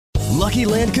Lucky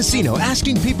Land Casino,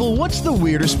 asking people, what's the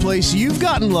weirdest place you've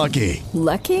gotten lucky?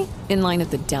 Lucky? In line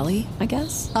at the deli, I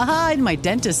guess? Aha, in my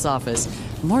dentist's office.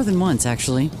 More than once,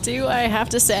 actually. Do I have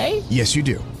to say? Yes, you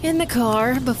do. In the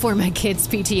car before my kids'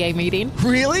 PTA meeting.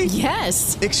 Really?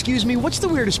 Yes. Excuse me, what's the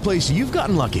weirdest place you've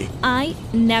gotten lucky? I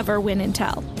never win and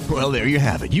tell. Well, there you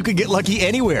have it. You can get lucky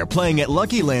anywhere, playing at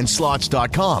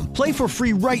LuckyLandSlots.com. Play for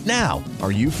free right now.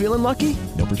 Are you feeling lucky?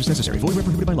 No purchase necessary. Void where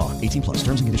prohibited by law. 18 plus.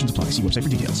 Terms and conditions apply. See website for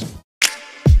details.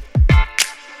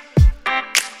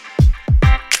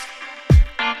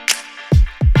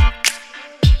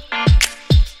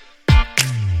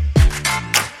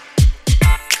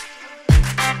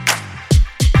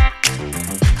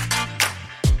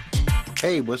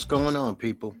 Hey, what's going on,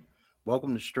 people?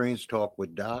 Welcome to Strange Talk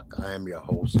with Doc. I am your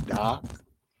host, Doc.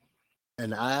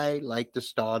 And I like to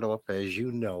start off, as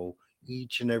you know,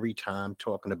 each and every time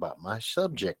talking about my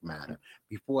subject matter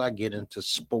before I get into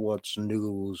sports,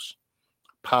 news,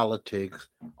 politics,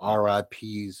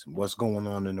 RIPs, what's going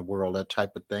on in the world, that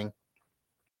type of thing.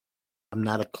 I'm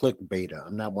not a clickbaiter.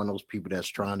 I'm not one of those people that's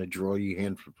trying to draw you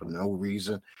in for no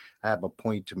reason. I have a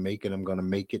point to make it. I'm going to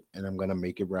make it, and I'm going to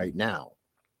make it right now.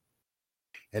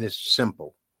 And it's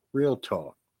simple, real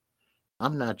talk.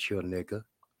 I'm not your nigga.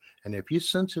 And if you're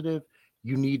sensitive,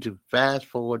 you need to fast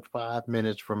forward 5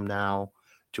 minutes from now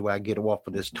till I get off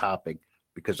of this topic,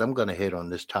 because I'm going to hit on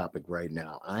this topic right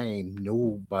now. I ain't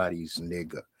nobody's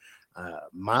nigga.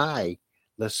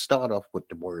 Let's start off with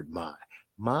the word my.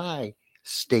 My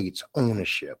states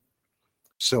ownership.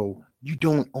 So you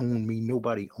don't own me.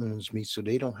 Nobody owns me. So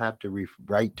they don't have to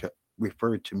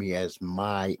refer to me as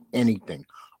my anything,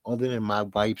 other than my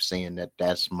wife saying that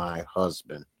that's my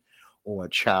husband, or a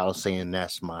child saying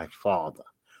that's my father,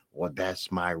 or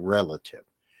that's my relative.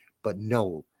 But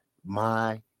no,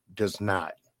 my does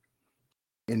not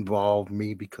involve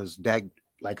me, because that,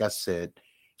 like I said,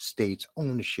 states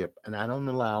ownership, and I don't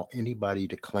allow anybody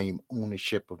to claim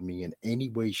ownership of me in any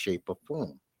way, shape, or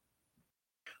form.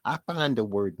 I find the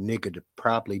word nigger to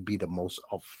probably be the most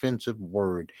offensive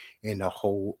word in the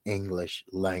whole English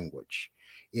language.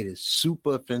 It is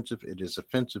super offensive. It is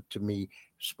offensive to me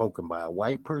spoken by a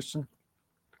white person.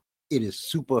 It is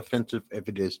super offensive if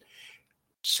it is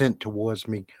sent towards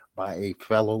me by a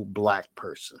fellow black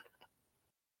person.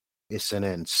 It's an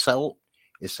insult.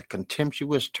 It's a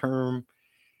contemptuous term.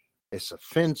 It's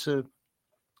offensive.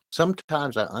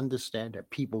 Sometimes I understand that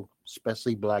people,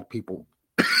 especially black people,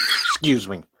 excuse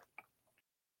me,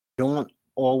 don't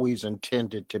always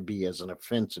intend it to be as an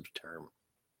offensive term.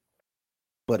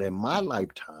 But in my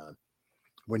lifetime,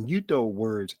 when you throw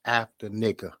words after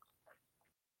nigga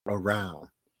around,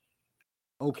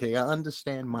 okay, I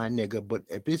understand my nigga, but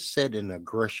if it's said in an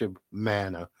aggressive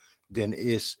manner, then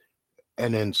it's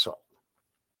an insult.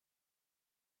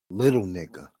 Little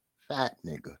nigga, fat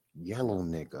nigga, yellow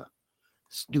nigga,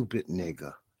 stupid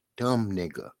nigga, dumb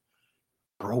nigga,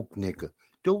 broke nigga.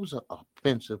 Those are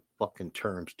offensive fucking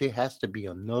terms. There has to be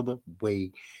another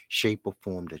way, shape, or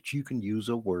form that you can use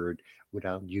a word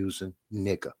without using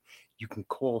nigga. You can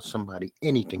call somebody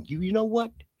anything. You know what?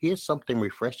 Here's something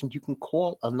refreshing. You can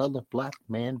call another black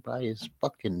man by his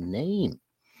fucking name.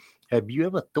 Have you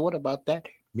ever thought about that?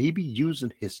 Maybe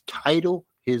using his title,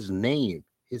 his name,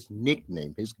 his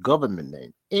nickname, his government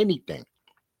name, anything.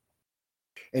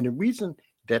 And the reason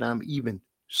that I'm even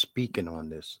speaking on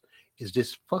this is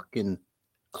this fucking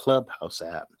Clubhouse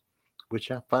app,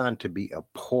 which I find to be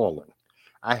appalling.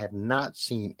 I have not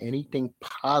seen anything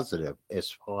positive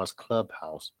as far as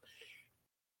Clubhouse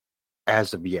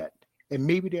as of yet. And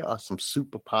maybe there are some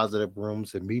super positive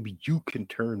rooms, and maybe you can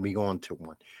turn me on to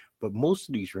one. But most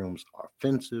of these rooms are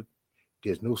offensive.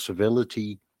 There's no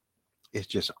civility. It's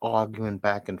just arguing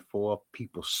back and forth,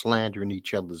 people slandering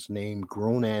each other's name,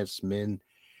 grown-ass men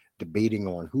debating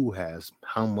on who has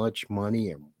how much money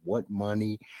and what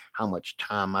money, how much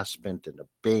time I spent in the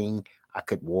Bing. I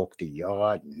could walk the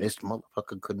yard, and this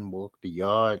motherfucker couldn't walk the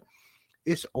yard.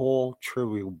 It's all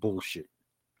trivial bullshit.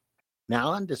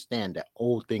 Now, I understand that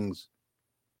old things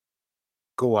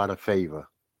go out of favor,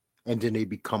 and then they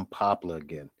become popular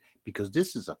again, because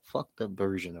this is a fucked up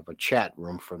version of a chat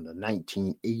room from the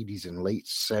 1980s and late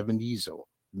 70s or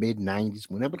mid 90s,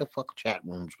 whenever the fuck chat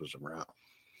rooms was around.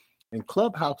 In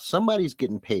Clubhouse, somebody's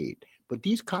getting paid, but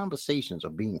these conversations are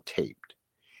being taped.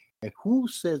 And who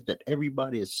says that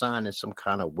everybody is signing some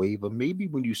kind of waiver? Maybe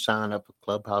when you sign up for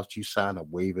Clubhouse, you sign a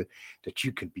waiver that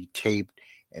you can be taped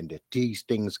and that these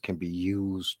things can be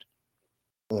used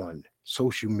on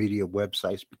social media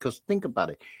websites. Because think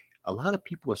about it. A lot of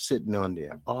people are sitting on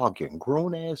there arguing.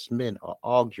 Grown-ass men are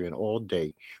arguing all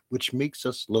day, which makes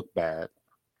us look bad.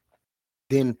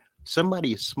 Then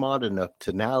somebody is smart enough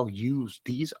to now use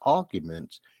these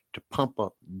arguments to pump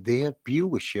up their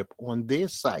viewership on their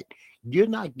site. You're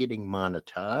not getting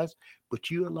monetized,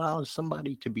 but you allow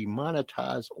somebody to be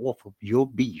monetized off of your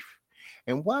beef.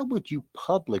 And why would you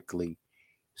publicly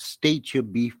state your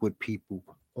beef with people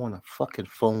on a fucking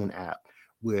phone app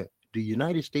where the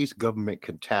United States government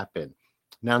can tap in?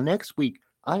 Now, next week,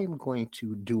 I am going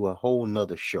to do a whole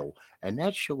nother show, and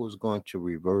that show is going to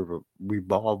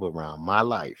revolve around my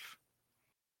life,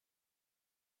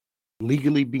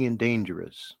 legally being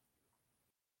dangerous,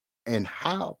 and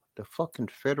how the fucking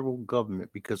federal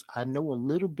government, because I know a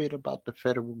little bit about the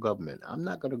federal government. I'm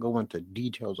not going to go into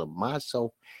details of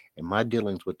myself and my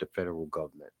dealings with the federal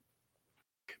government.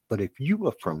 But if you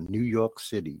were from New York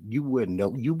City, you would know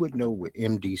what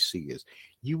MDC is.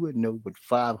 You would know what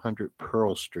 500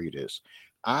 Pearl Street is.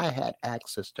 I had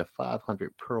access to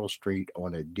 500 Pearl Street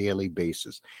on a daily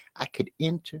basis. I could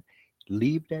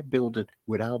leave that building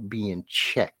without being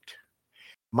checked.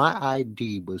 My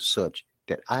ID was such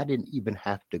that I didn't even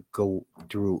have to go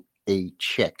through a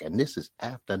check. And this is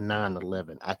after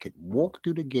 9/11. I could walk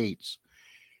through the gates,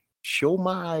 show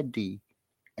my ID,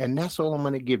 and that's all I'm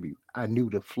going to give you. I knew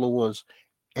the floors,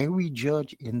 every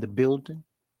judge in the building.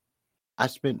 I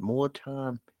spent more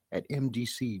time at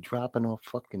MDC dropping off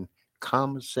fucking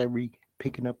commissary,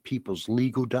 picking up people's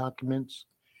legal documents,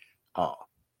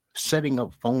 setting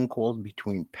up phone calls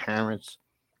between parents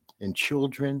and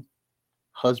children,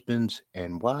 husbands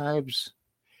and wives,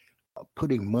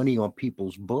 putting money on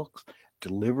people's books,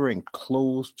 delivering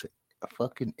clothes to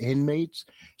fucking inmates.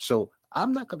 So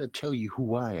I'm not going to tell you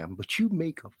who I am, but you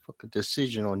make a fucking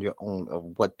decision on your own of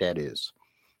what that is.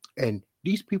 And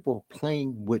these people are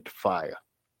playing with fire.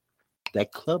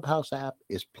 That Clubhouse app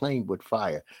is playing with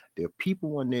fire. There are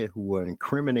people on there who are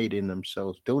incriminating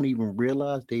themselves, don't even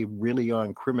realize they really are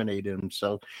incriminating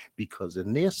themselves because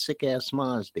in their sick ass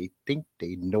minds, they think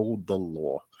they know the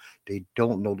law. They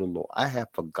don't know the law. I have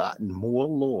forgotten more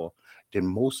law than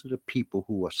most of the people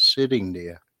who are sitting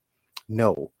there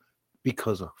know,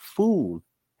 because a fool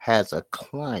has a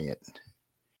client,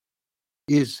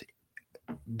 is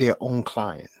their own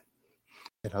client.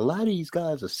 And a lot of these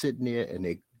guys are sitting there and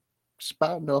they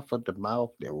spouting off at the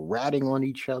mouth. They're ratting on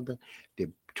each other. They're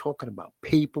talking about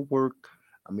paperwork.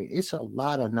 I mean, it's a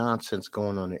lot of nonsense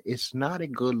going on there. It's not a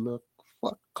good look.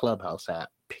 Fuck Clubhouse app,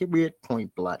 period,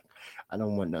 point blank. I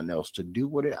don't want nothing else to do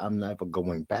with it. I'm never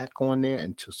going back on there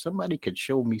until somebody could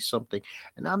show me something.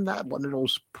 And I'm not one of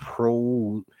those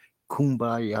pro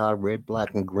kumbaya, red,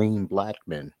 black, and green black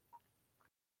men.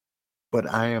 But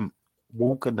I am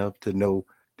woke enough to know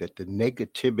that the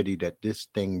negativity that this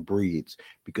thing breeds,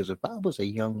 because if I was a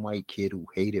young white kid who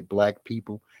hated black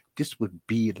people, this would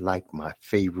be like my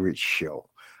favorite show.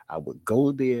 I would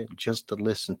go there just to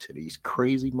listen to these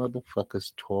crazy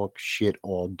motherfuckers talk shit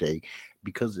all day,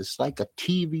 because it's like a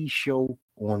TV show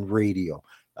on radio.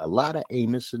 A lot of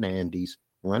Amos and Andy's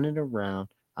running around.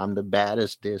 I'm the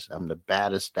baddest this, I'm the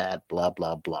baddest that, blah,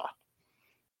 blah, blah.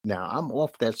 Now, I'm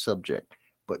off that subject,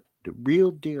 but the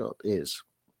real deal is,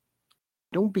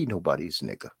 don't be nobody's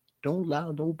nigga. Don't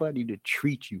allow nobody to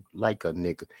treat you like a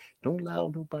nigga. Don't allow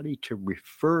nobody to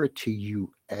refer to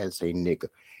you as a nigga.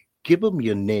 Give them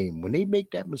your name. When they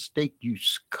make that mistake, you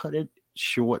cut it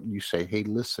short and you say, hey,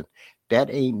 listen,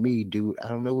 that ain't me, dude. I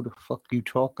don't know what the fuck you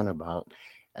talking about.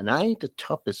 And I ain't the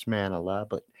toughest man alive,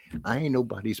 but I ain't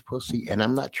nobody's pussy. And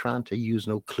I'm not trying to use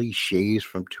no cliches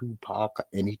from Tupac or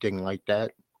anything like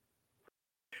that.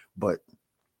 But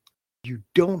you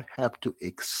don't have to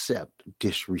accept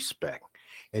disrespect.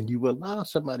 And you allow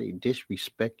somebody to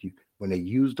disrespect you when they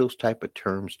use those type of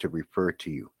terms to refer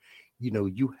to you. You know,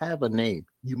 you have a name.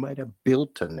 You might have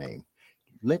built a name.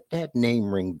 Let that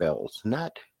name ring bells,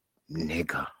 not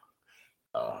nigga.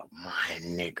 My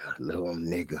nigga, little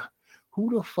nigga.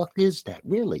 Who the fuck is that,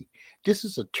 really? This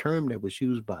is a term that was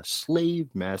used by slave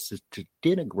masters to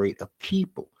denigrate a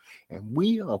people. And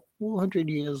we are 400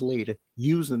 years later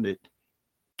using it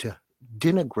to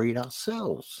denigrate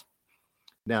ourselves.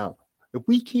 Now, if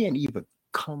we can't even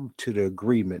come to the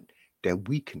agreement that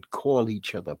we can call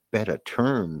each other better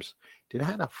terms, then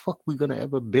how the fuck we gonna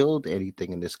ever build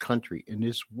anything in this country, in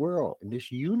this world, in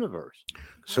this universe?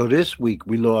 So this week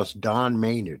we lost Don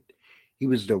Maynard. He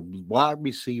was the wide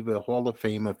receiver, Hall of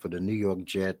Famer for the New York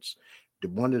Jets,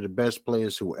 one of the best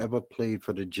players who ever played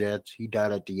for the Jets. He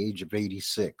died at the age of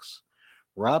 86.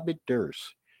 Robert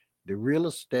Durst, the real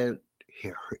estate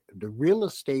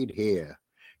heir,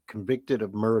 convicted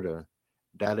of murder,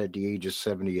 died at the age of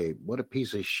 78. What a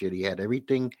piece of shit. He had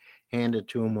everything handed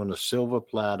to him on a silver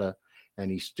platter, and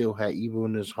he still had evil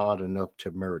in his heart enough to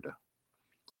murder.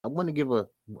 I want to give a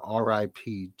RIP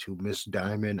to Miss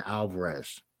Diamond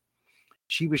Alvarez.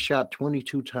 She was shot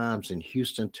 22 times in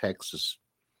Houston, Texas.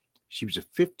 She was a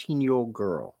 15-year-old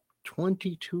girl.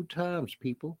 22 times,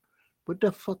 people. What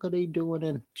the fuck are they doing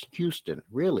in Houston?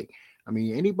 Really? I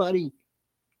mean, anybody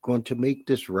going to make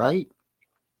this right?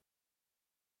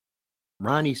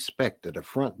 Ronnie Spector, the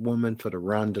front woman for the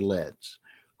Rondellettes,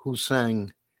 who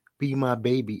sang Be My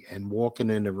Baby and Walking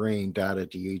in the Rain, died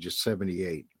at the age of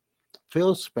 78.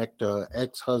 Phil Spector,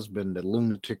 ex-husband, the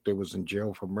lunatic that was in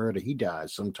jail for murder, he died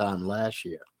sometime last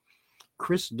year.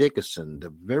 Chris Dickerson,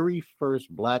 the very first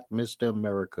black Mr.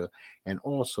 America and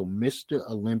also Mr.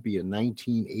 Olympia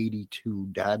 1982,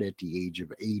 died at the age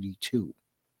of 82.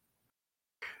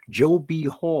 Joe B.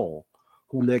 Hall,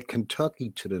 who led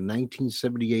Kentucky to the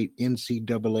 1978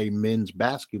 NCAA men's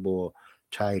basketball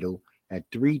title at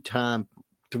three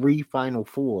Final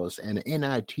Fours and an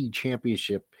NIT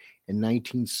championship in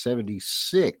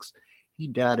 1976, he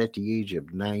died at the age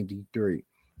of 93.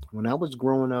 When I was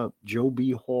growing up, Joe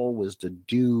B. Hall was the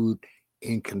dude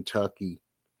in Kentucky.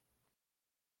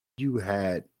 You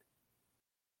had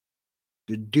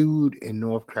the dude in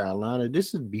North Carolina.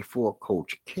 This is before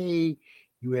Coach K.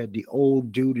 You had the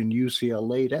old dude in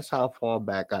UCLA. That's how far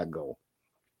back I go.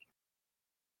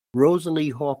 Rosalie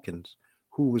Hawkins,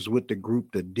 who was with the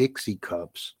group the Dixie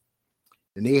Cups,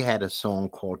 and they had a song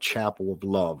called Chapel of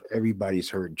Love. Everybody's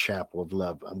heard Chapel of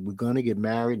Love. We're going to get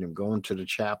married and go into the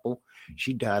chapel.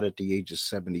 She died at the age of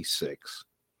 76.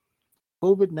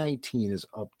 COVID-19 is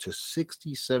up to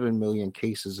 67 million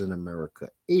cases in America.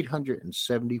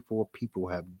 874 people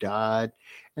have died.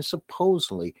 And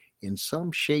supposedly, in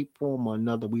some shape, form, or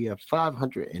another, we have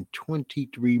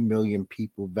 523 million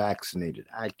people vaccinated.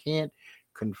 I can't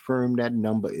confirm that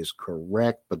number is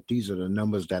correct, but these are the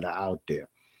numbers that are out there.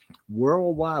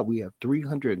 Worldwide, we have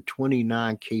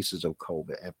 329 cases of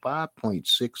COVID and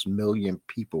 5.6 million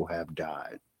people have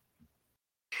died.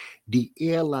 The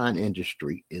airline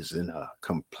industry is in a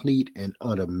complete and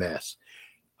utter mess.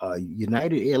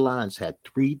 United Airlines had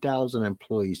 3,000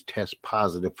 employees test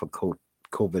positive for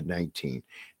COVID-19.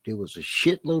 There was a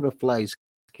shitload of flights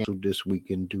canceled this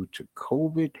weekend due to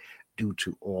COVID, due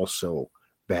to also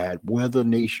bad weather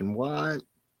nationwide.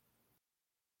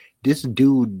 This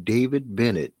dude, David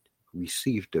Bennett,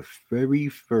 received the very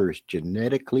first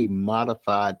genetically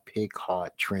modified pig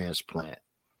heart transplant.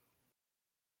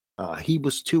 He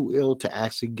was too ill to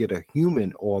actually get a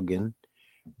human organ,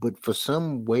 but for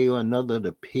some way or another,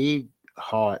 the pig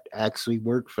heart actually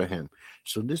worked for him.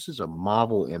 So this is a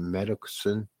marvel in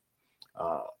medicine.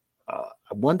 I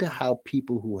wonder how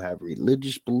people who have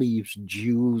religious beliefs,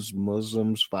 Jews,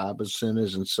 Muslims,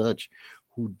 5%ers and such,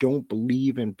 who don't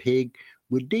believe in pig,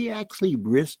 would they actually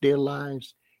risk their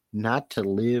lives not to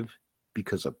live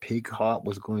because a pig heart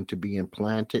was going to be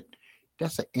implanted?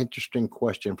 That's an interesting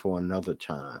question for another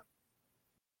time.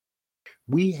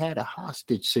 We had a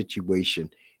hostage situation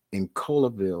in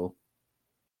Colleyville,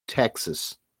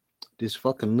 Texas. This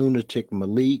fucking lunatic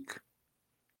Malik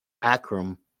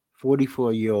Akram,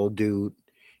 44-year-old dude,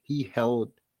 he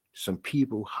held some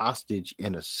people hostage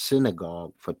in a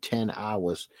synagogue for 10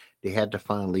 hours. They had to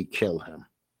finally kill him.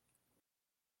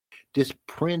 This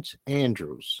Prince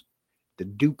Andrews, the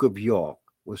Duke of York,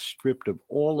 was stripped of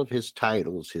all of his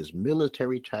titles, his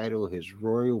military title, his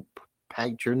royal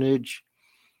patronage.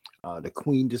 The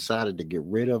Queen decided to get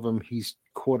rid of him. He's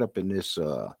caught up in this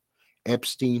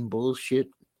Epstein bullshit.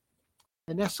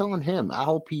 And that's on him. I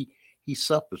hope he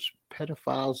suffers.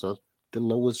 Pedophiles are the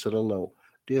lowest of the low.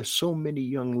 There are so many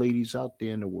young ladies out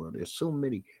there in the world. There's so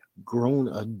many grown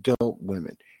adult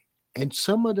women. And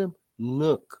some of them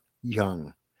look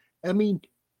young. I mean,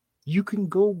 you can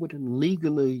go with a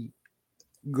legally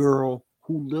girl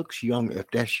who looks young if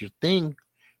that's your thing,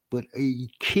 but a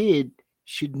kid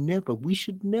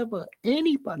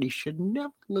anybody should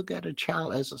never look at a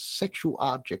child as a sexual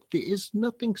object. There is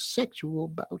nothing sexual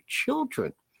about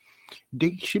children.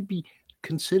 They should be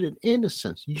considered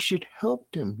innocent. You should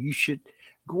help them. You should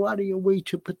go out of your way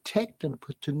to protect them,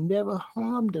 but to never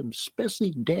harm them,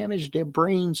 especially damage their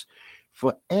brains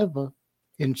forever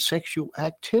in sexual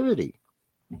activity.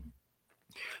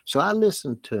 So I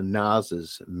listened to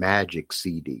Nas's Magic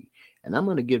CD, and I'm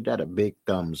going to give that a big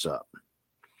thumbs up.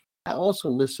 I also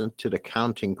listened to the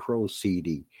Counting Crows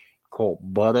CD called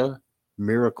Butter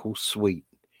Miracle Sweet.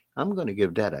 I'm going to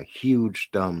give that a huge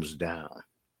thumbs down.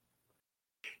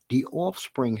 The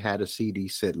Offspring had a CD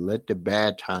said, Let the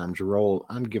Bad Times Roll.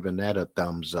 I'm giving that a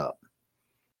thumbs up.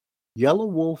 Yellow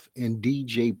Wolf and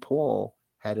DJ Paul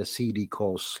had a CD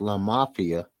called Slum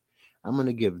Mafia. I'm going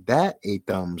to give that a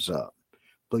thumbs up.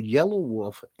 But Yellow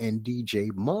Wolf and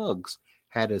DJ Muggs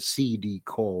had a CD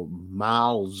called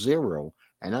Mile Zero,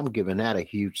 and I'm giving that a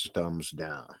huge thumbs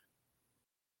down.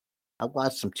 I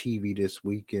watched some TV this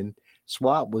weekend.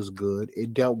 SWAT was good.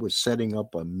 It dealt with setting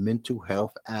up a mental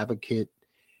health advocate.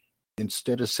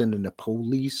 Instead of sending the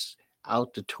police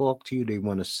out to talk to you, they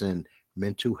want to send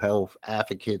mental health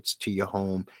advocates to your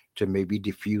home to maybe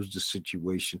diffuse the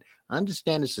situation. I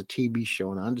understand it's a TV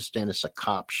show and I understand it's a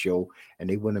cop show and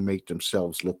they want to make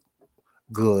themselves look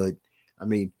good. I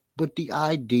mean, but the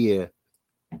idea,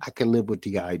 I can live with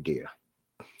the idea.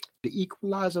 The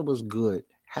Equalizer was good.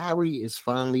 Harry is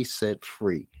finally set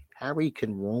free. Harry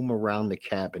can roam around the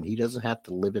cabin. He doesn't have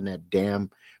to live in that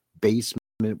damn basement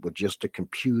with just the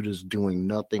computers doing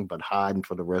nothing but hiding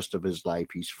for the rest of his life.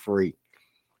 He's free.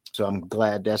 So I'm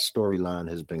glad that storyline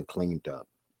has been cleaned up.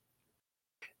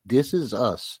 This Is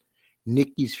Us.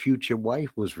 Nikki's future wife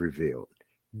was revealed.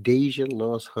 Deja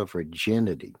lost her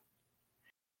virginity.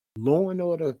 Law and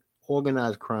Order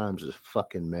Organized Crimes is a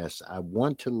fucking mess. I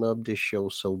want to love this show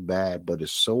so bad, but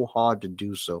it's so hard to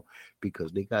do so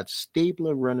because they got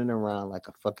Stabler running around like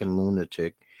a fucking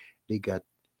lunatic. They got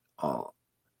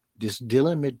this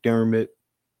Dylan McDermott.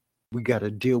 We got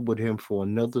to deal with him for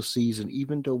another season,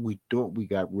 even though we thought we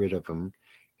got rid of him.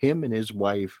 Him and his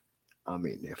wife, I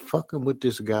mean, they're fucking with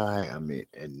this guy. I mean,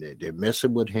 and they're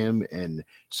messing with him and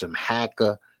some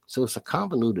hacker. So it's a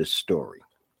convoluted story.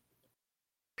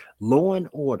 Law and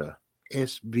Order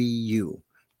SVU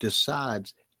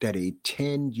decides that a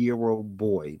 10-year-old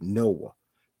boy, Noah,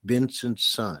 Benson's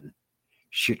son,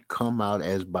 should come out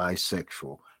as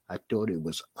bisexual. I thought it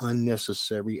was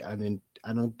unnecessary. I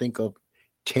don't think of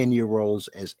 10-year-olds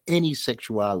as any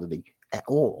sexuality at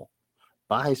all.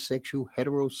 Bisexual,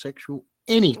 heterosexual,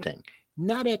 anything.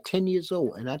 Not at 10 years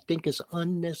old. And I think it's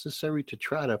unnecessary to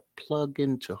try to plug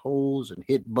into holes and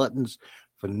hit buttons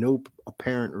for no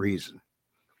apparent reason.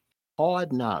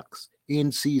 Hard Knocks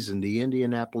in season, the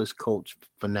Indianapolis Colts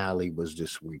finale was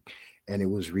this week. And it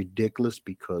was ridiculous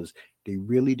because they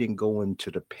really didn't go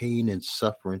into the pain and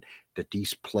suffering that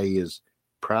these players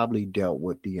probably dealt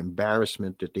with, the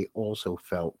embarrassment that they also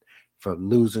felt for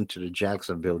losing to the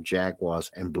Jacksonville Jaguars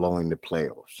and blowing the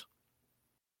playoffs.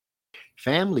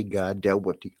 Family Guy dealt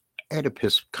with the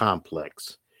Oedipus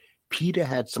complex. Peter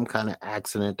had some kind of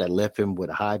accident that left him with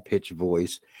a high-pitched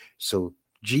voice, so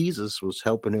Jesus was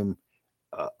helping him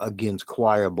against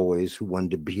choir boys who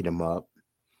wanted to beat him up.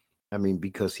 I mean,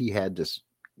 because he had this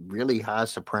really high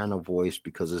soprano voice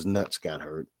because his nuts got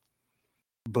hurt.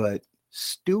 But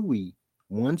Stewie,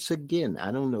 once again,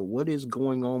 I don't know what is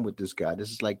going on with this guy.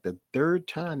 This is like the third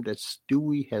time that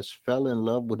Stewie has fell in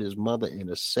love with his mother in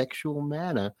a sexual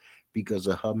manner because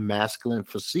of her masculine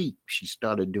physique. She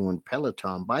started doing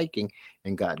Peloton biking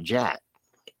and got jacked.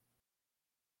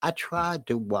 I tried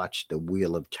to watch The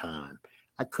Wheel of Time.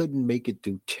 I couldn't make it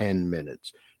through 10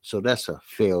 minutes. So that's a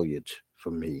failure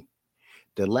for me.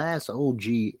 The Last OG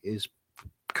is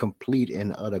complete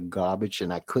and utter garbage,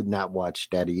 and I could not watch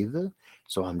that either.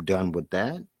 So I'm done with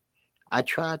that. I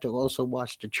tried to also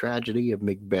watch The Tragedy of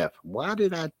Macbeth. Why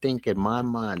did I think in my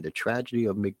mind The Tragedy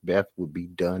of Macbeth would be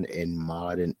done in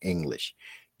modern English?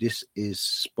 This is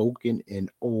spoken in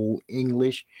Old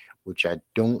English, which I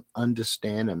don't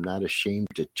understand. I'm not ashamed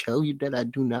to tell you that I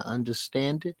do not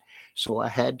understand it. So I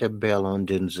had to bail on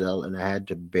Denzel and I had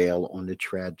to bail on The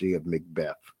Tragedy of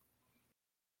Macbeth.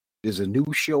 There's a new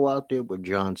show out there with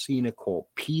John Cena called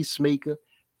Peacemaker.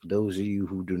 For those of you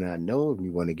who do not know, if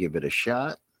you want to give it a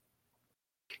shot.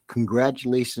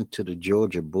 Congratulations to the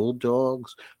Georgia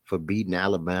Bulldogs for beating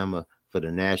Alabama for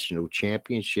the national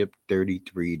championship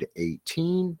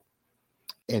 33-18.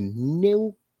 And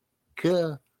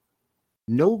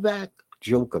Novak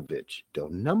Djokovic, the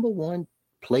number one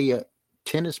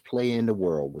tennis player in the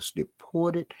world, was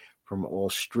deported from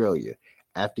Australia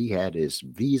after he had his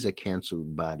visa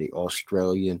canceled by the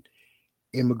Australian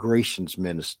immigrations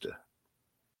minister.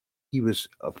 He was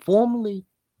formally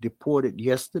deported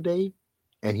yesterday,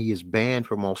 and he is banned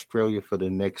from Australia for the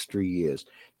next 3 years.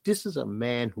 This is a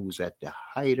man who's at the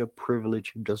height of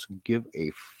privilege, who doesn't give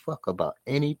a fuck about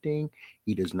anything.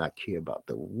 He does not care about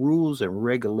the rules and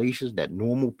regulations that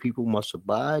normal people must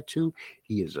abide to.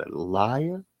 He is a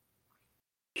liar.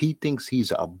 He thinks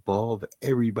he's above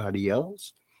everybody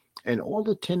else. And all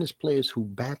the tennis players who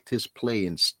backed his play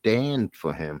and stand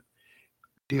for him,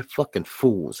 they're fucking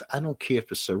fools. I don't care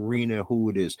if it's Serena, who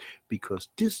it is, because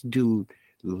this dude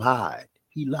lied.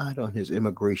 He lied on his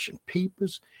immigration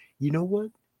papers. You know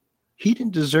what? He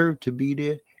didn't deserve to be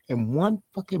there. And one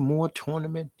fucking more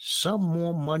tournament, some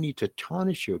more money to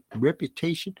tarnish your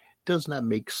reputation does not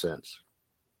make sense.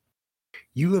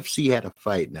 UFC had a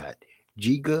fight night.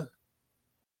 Giga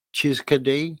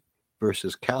Chizkadej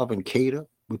versus Calvin Cater,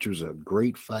 which was a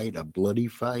great fight, a bloody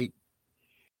fight.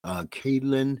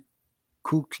 Caitlin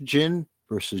Kukjin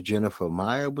versus Jennifer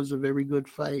Meyer was a very good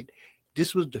fight.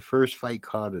 This was the first fight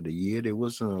card of the year. There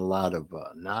wasn't a lot of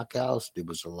knockouts. There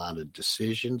was a lot of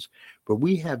decisions. But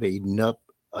we have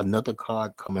another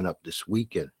card coming up this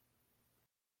weekend.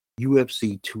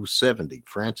 UFC 270.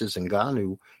 Francis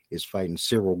Ngannou is fighting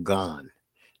Cyril Gane.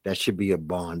 That should be a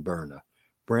barn burner.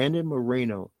 Brandon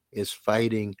Moreno is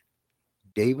fighting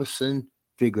Davison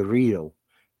Figueiredo.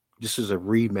 This is a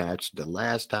rematch. The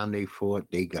last time they fought,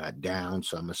 they got down,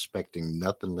 so I'm expecting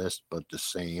nothing less but the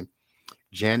same.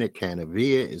 Janet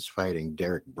Canavia is fighting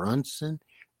Derek Brunson.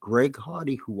 Greg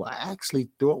Hardy, who I actually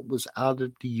thought was out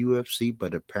of the UFC,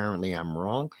 but apparently I'm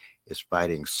wrong, is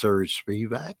fighting Serge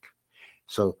Spivak.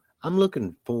 So I'm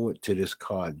looking forward to this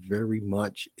card very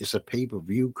much. It's a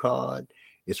pay-per-view card.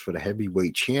 It's for the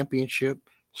heavyweight championship,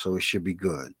 so it should be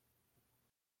good.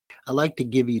 I like to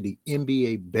give you the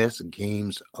NBA best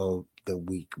games of the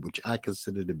week, which I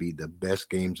consider to be the best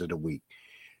games of the week.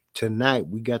 Tonight,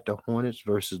 we got the Hornets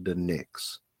versus the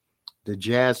Knicks. The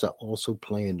Jazz are also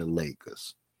playing the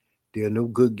Lakers. There are no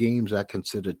good games I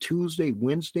consider. Tuesday,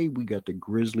 Wednesday, we got the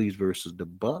Grizzlies versus the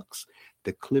Bucks,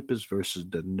 the Clippers versus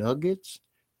the Nuggets.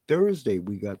 Thursday,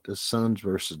 we got the Suns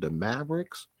versus the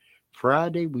Mavericks.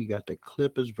 Friday, we got the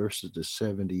Clippers versus the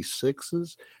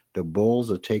 76ers. The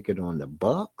Bulls are taking on the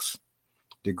Bucks.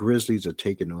 The Grizzlies are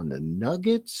taking on the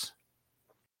Nuggets.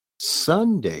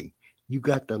 Sunday, you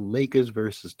got the Lakers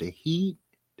versus the Heat,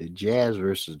 the Jazz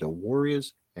versus the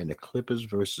Warriors, and the Clippers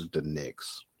versus the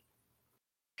Knicks.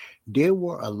 There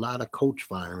were a lot of coach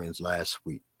firings last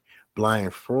week.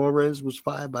 Brian Flores was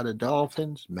fired by the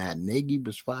Dolphins. Matt Nagy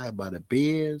was fired by the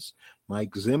Bears.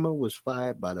 Mike Zimmer was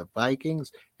fired by the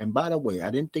Vikings. And by the way,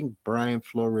 I didn't think Brian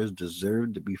Flores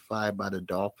deserved to be fired by the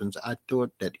Dolphins. I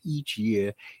thought that each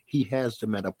year he has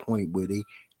them at a point where they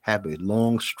have a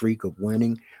long streak of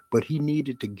winning, but he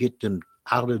needed to get them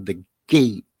out of the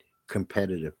gate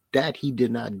competitive. That he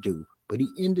did not do, but he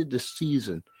ended the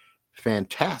season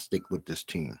fantastic with this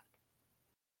team.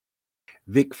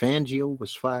 Vic Fangio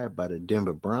was fired by the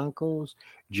Denver Broncos.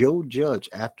 Joe Judge,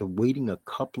 after waiting a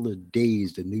couple of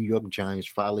days, the New York Giants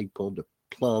finally pulled the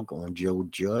plug on Joe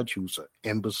Judge, who's an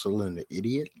imbecile and an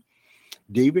idiot.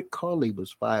 David Culley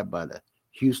was fired by the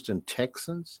Houston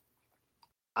Texans.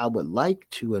 I would like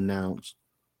to announce,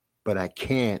 but I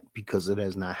can't because it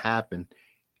has not happened,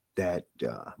 that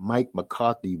Mike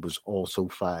McCarthy was also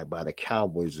fired by the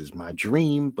Cowboys. Is my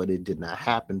dream, but it did not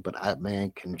happen, but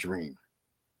man can dream.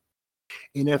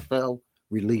 NFL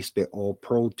released their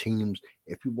all-pro teams.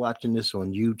 If you're watching this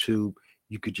on YouTube,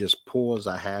 you could just pause.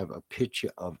 I have a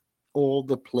picture of all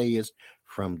the players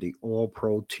from the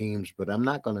all-pro teams, but I'm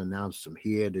not going to announce them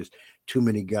here. There's too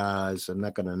many guys. I'm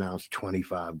not going to announce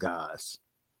 25 guys.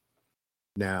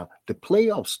 Now, the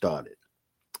playoffs started,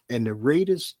 and the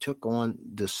Raiders took on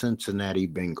the Cincinnati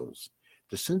Bengals.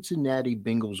 The Cincinnati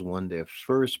Bengals won their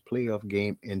first playoff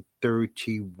game in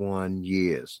 31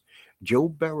 years. Joe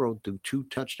Burrow threw 2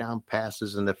 touchdown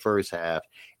passes in the first half,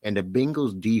 and the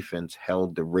Bengals defense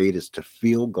held the Raiders to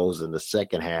field goals in the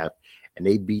second half, and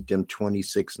they beat them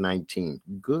 26-19.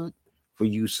 Good for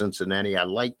you, Cincinnati. I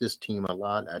like this team a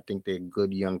lot. I think they're a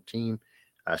good young team.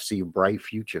 I see a bright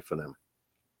future for them.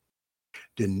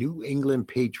 The New England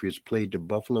Patriots played the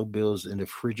Buffalo Bills in the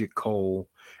frigid cold,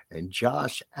 and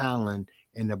Josh Allen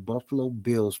and the Buffalo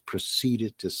Bills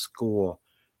proceeded to score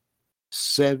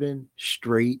 7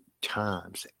 straight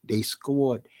times. They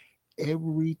scored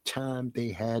every time they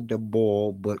had the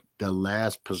ball, but the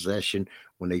last possession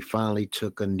when they finally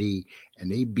took a knee,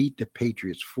 and they beat the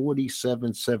Patriots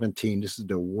 47-17. This is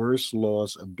the worst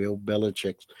loss of Bill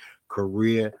Belichick's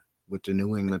career with the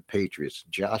New England Patriots.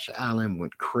 Josh Allen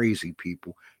went crazy,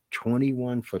 people.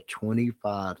 21 for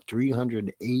 25,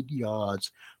 308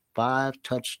 yards, 5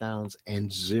 touchdowns,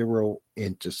 and 0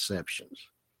 interceptions.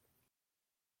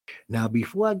 Now,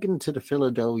 before I get into the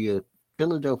Philadelphia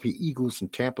Eagles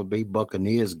and Tampa Bay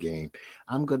Buccaneers game,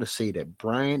 I'm going to say that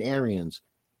Brian Arians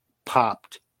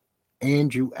popped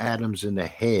Andrew Adams in the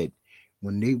head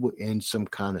when they were in some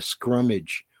kind of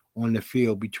scrimmage on the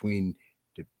field between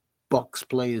the Bucs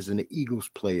players and the Eagles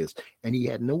players, and he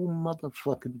had no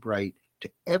motherfucking right to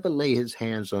ever lay his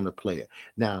hands on a player.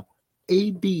 Now,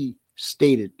 AB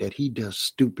stated that he does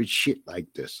stupid shit like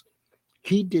this.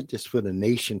 He did this for the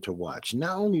nation to watch.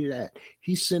 Not only that,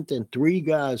 he sent in 3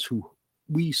 guys who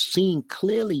we seen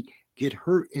clearly get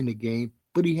hurt in the game,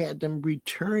 but he had them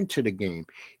return to the game.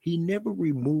 He never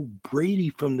removed Brady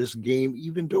from this game,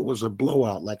 even though it was a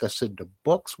blowout. Like I said, the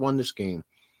Bucs won this game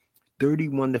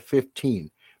 31-15,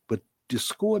 but the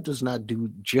score does not do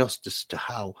justice to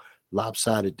how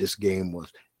lopsided this game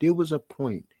was. There was a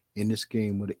point in this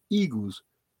game where the Eagles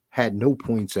had no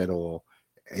points at all.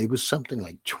 It was something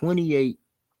like 28-0,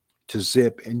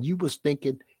 and you was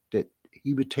thinking that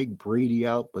he would take Brady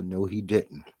out, but no, he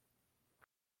didn't.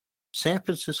 San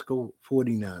Francisco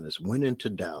 49ers went into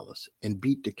Dallas and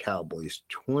beat the Cowboys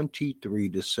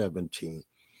 23-17.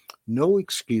 No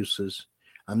excuses.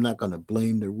 I'm not going to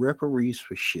blame the referees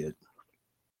for shit.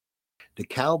 The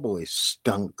Cowboys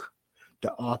stunk.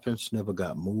 The offense never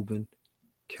got moving.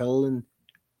 Kellen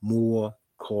Moore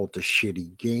called a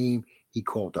shitty game. He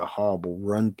called a horrible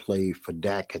run play for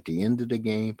Dak at the end of the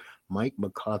game. Mike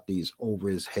McCarthy is over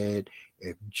his head.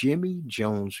 If Jimmy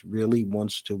Jones really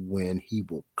wants to win, he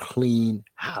will clean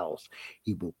house.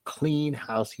 He will clean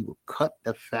house. He will cut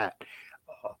the fat.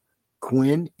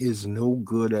 Quinn is no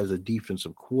good as a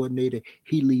defensive coordinator.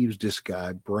 He leaves this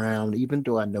guy Brown, even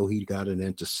though I know he got an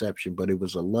interception, but it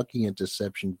was a lucky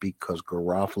interception because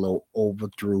Garofalo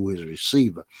overthrew his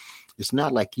receiver. It's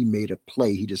not like he made a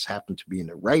play. He just happened to be in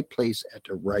the right place at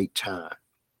the right time.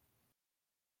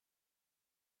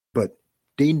 But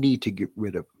they need to get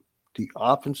rid of the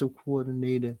offensive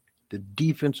coordinator, the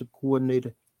defensive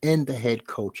coordinator, and the head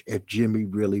coach if Jimmy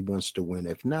really wants to win.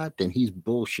 If not, then he's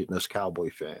bullshitting us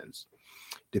Cowboy fans.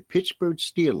 The Pittsburgh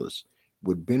Steelers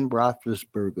with Ben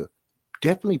Roethlisberger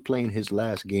definitely playing his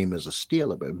last game as a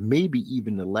Steeler, but maybe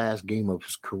even the last game of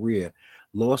his career,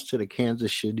 lost to the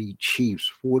Kansas City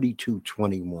Chiefs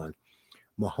 42-21.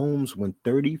 Mahomes went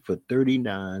 30 for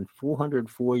 39,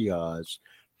 404 yards,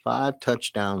 5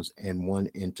 touchdowns, and 1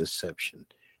 interception.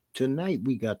 Tonight,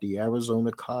 we got the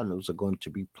Arizona Cardinals are going to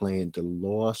be playing the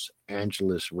Los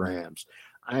Angeles Rams.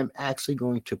 I'm actually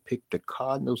going to pick the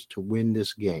Cardinals to win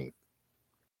this game.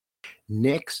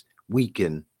 Next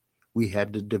weekend, we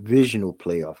have the divisional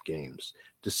playoff games.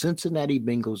 The Cincinnati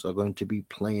Bengals are going to be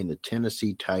playing the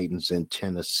Tennessee Titans in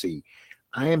Tennessee.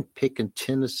 I am picking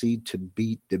Tennessee to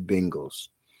beat the Bengals.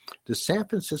 The San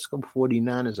Francisco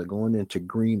 49ers are going into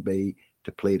Green Bay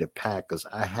to play the Packers.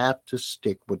 I have to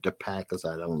stick with the Packers.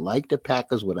 I don't like the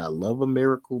Packers, but I love a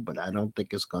miracle, but I don't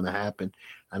think it's going to happen.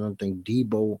 I don't think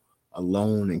Debo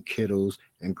alone and Kittles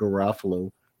and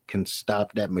Garofalo can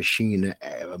stop that machine,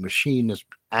 a machine that's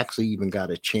actually even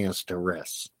got a chance to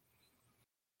rest.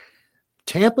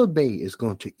 Tampa Bay is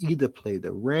going to either play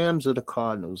the Rams or the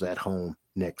Cardinals at home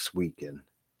next weekend.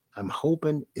 I'm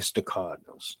hoping it's the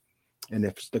Cardinals. And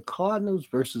if it's the Cardinals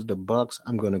versus the Bucks,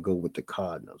 I'm going to go with the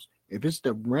Cardinals. If it's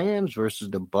the Rams versus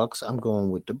the Bucks, I'm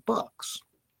going with the Bucks.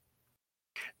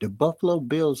 The Buffalo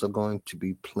Bills are going to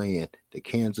be playing the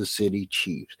Kansas City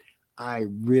Chiefs. I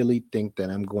really think that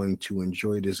I'm going to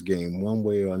enjoy this game one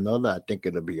way or another. I think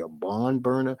it'll be a barn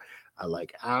burner. I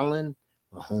like Allen.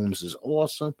 Mahomes is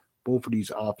awesome. Both of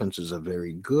these offenses are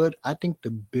very good. I think the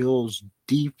Bills'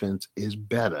 defense is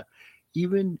better.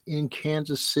 Even in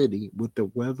Kansas City with the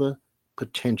weather,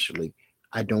 potentially,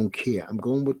 I don't care. I'm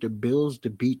going with the Bills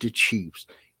to beat the Chiefs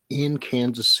in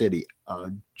Kansas City.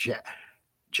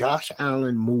 Josh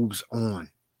Allen moves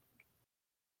on.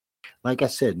 Like I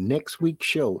said, next week's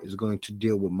show is going to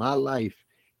deal with my life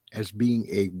as being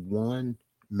a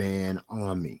one-man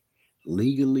army.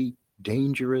 Legally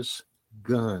dangerous,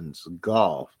 guns,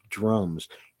 golf, drums,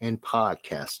 and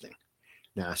podcasting.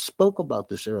 Now, I spoke about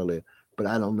this earlier, but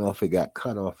I don't know if it got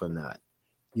cut off or not.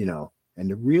 And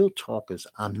the real talk is,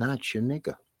 I'm not your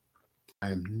nigga.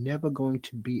 I'm never going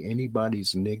to be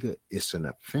anybody's nigga. It's an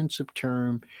offensive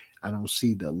term. I don't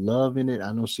see the love in it. I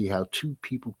don't see how two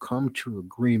people come to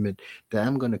agreement that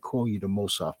I'm going to call you the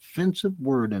most offensive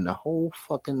word in the whole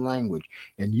fucking language,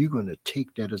 and you're going to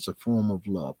take that as a form of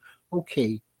love.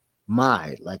 Okay,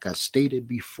 like I stated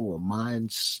before, mine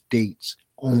states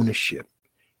ownership.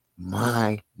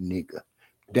 My nigga.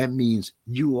 That means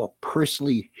you are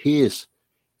personally his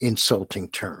insulting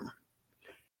term.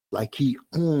 Like he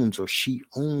owns or she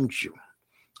owns you.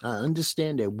 I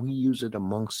understand that we use it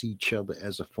amongst each other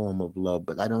as a form of love,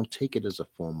 but I don't take it as a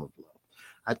form of love.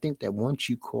 I think that once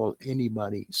you call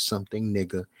anybody something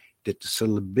nigga, that the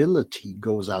civility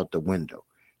goes out the window,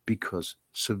 because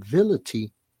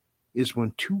civility is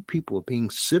when two people are being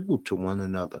civil to one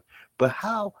another. But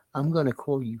how I'm going to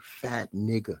call you fat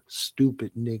nigga,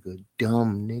 stupid nigga,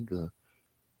 dumb nigga,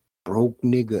 broke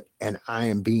nigga, and I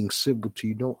am being civil to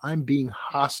you? No, I'm being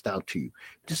hostile to you.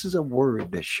 This is a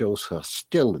word that shows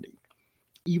hostility,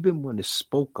 even when it's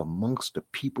spoke amongst the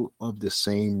people of the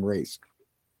same race.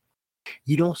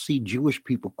 You don't see Jewish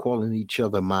people calling each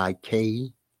other my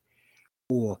K,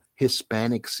 or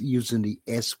Hispanics using the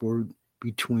S word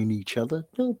between each other.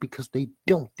 No, because they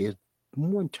don't. They're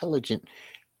more intelligent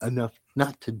enough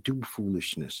not to do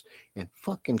foolishness. And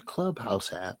fucking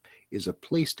Clubhouse app is a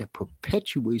place that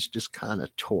perpetuates this kind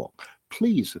of talk.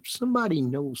 Please, if somebody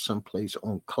knows someplace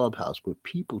on Clubhouse where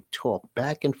people talk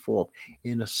back and forth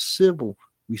in a civil,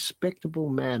 respectable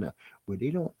manner, where they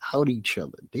don't out each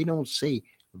other, they don't say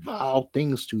vile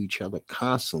things to each other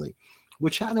constantly,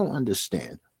 which I don't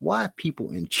understand. Why are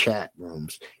people in chat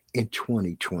rooms in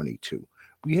 2022?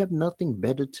 We have nothing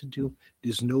better to do.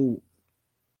 There's no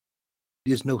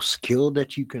skill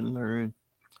that you can learn.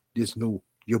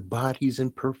 Your body's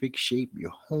in perfect shape.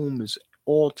 Your home is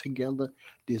all together.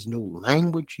 There's no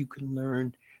language you can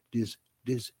learn. There's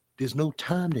no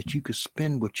time that you could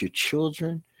spend with your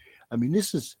children. I mean,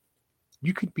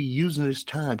 you could be using this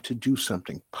time to do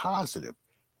something positive,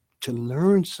 to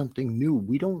learn something new.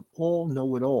 We don't all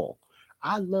know it all.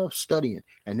 I love studying,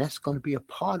 and that's going to be a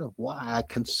part of why I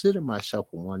consider myself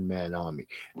a one-man army,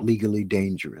 legally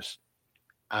dangerous.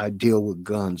 I deal with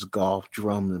guns, golf,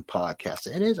 drumming, and podcasts.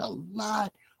 And there's a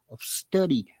lot of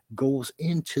study goes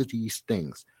into these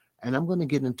things. And I'm going to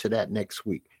get into that next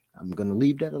week. I'm going to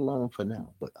leave that alone for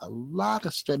now. But a lot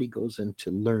of study goes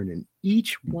into learning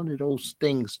each one of those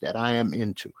things that I am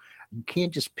into. You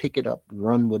can't just pick it up,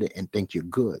 run with it, and think you're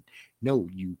good. No,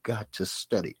 you got to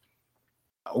study.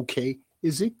 Okay,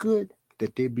 is it good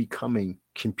that they're becoming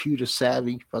computer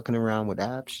savvy, fucking around with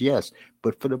apps? Yes,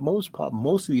 but for the most part,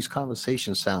 most of these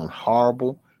conversations sound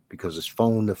horrible because it's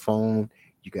phone to phone.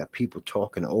 You got people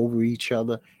talking over each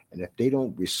other, and if they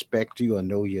don't respect you or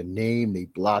know your name, they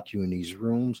block you in these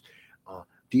rooms.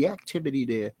 The activity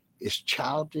there is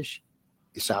childish,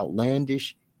 it's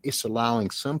outlandish, it's allowing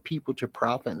some people to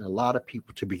profit and a lot of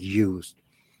people to be used.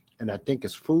 And I think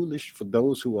it's foolish for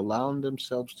those who allow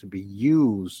themselves to be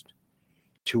used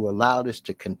to allow this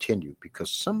to continue,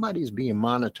 because somebody's being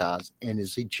monetized. And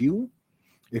is it you?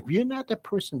 If you're not the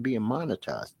person being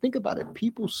monetized, think about it.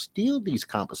 People steal these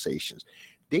conversations.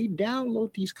 They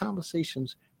download these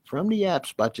conversations from the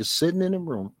apps by just sitting in a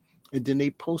room, and then they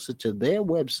post it to their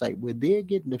website where they're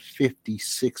getting the 50,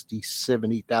 60,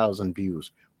 70,000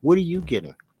 views. What are you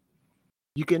getting?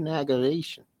 You're getting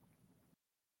aggravation.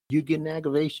 You're getting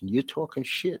aggravation. You're talking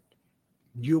shit.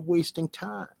 You're wasting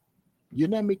time. You're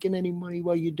not making any money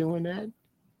while you're doing that.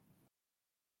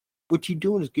 What you're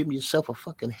doing is giving yourself a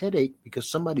fucking headache because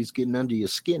somebody's getting under your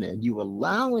skin, and you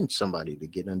allowing somebody to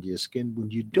get under your skin when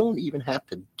you don't even have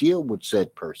to deal with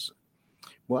said person.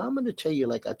 Well, I'm going to tell you,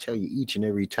 like I tell you each and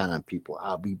every time, people,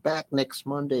 I'll be back next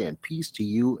Monday, and peace to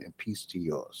you and peace to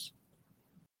yours.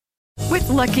 With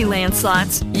Lucky Land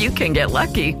Slots, you can get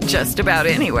lucky just about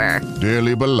anywhere.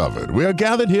 Dearly beloved, we are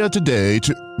gathered here today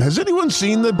to... Has anyone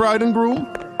seen the bride and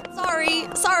groom?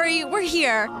 Sorry, we're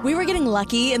here. We were getting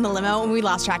lucky in the limo and we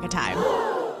lost track of time.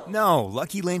 No,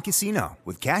 Lucky Land Casino,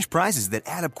 with cash prizes that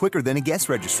add up quicker than a guest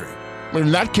registry.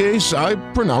 In that case, I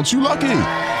pronounce you lucky.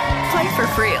 Play for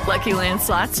free at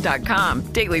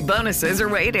LuckyLandSlots.com. Daily bonuses are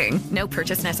waiting. No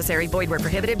purchase necessary. Void where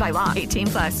prohibited by law.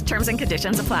 18+. Terms and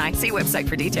conditions apply. See website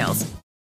for details.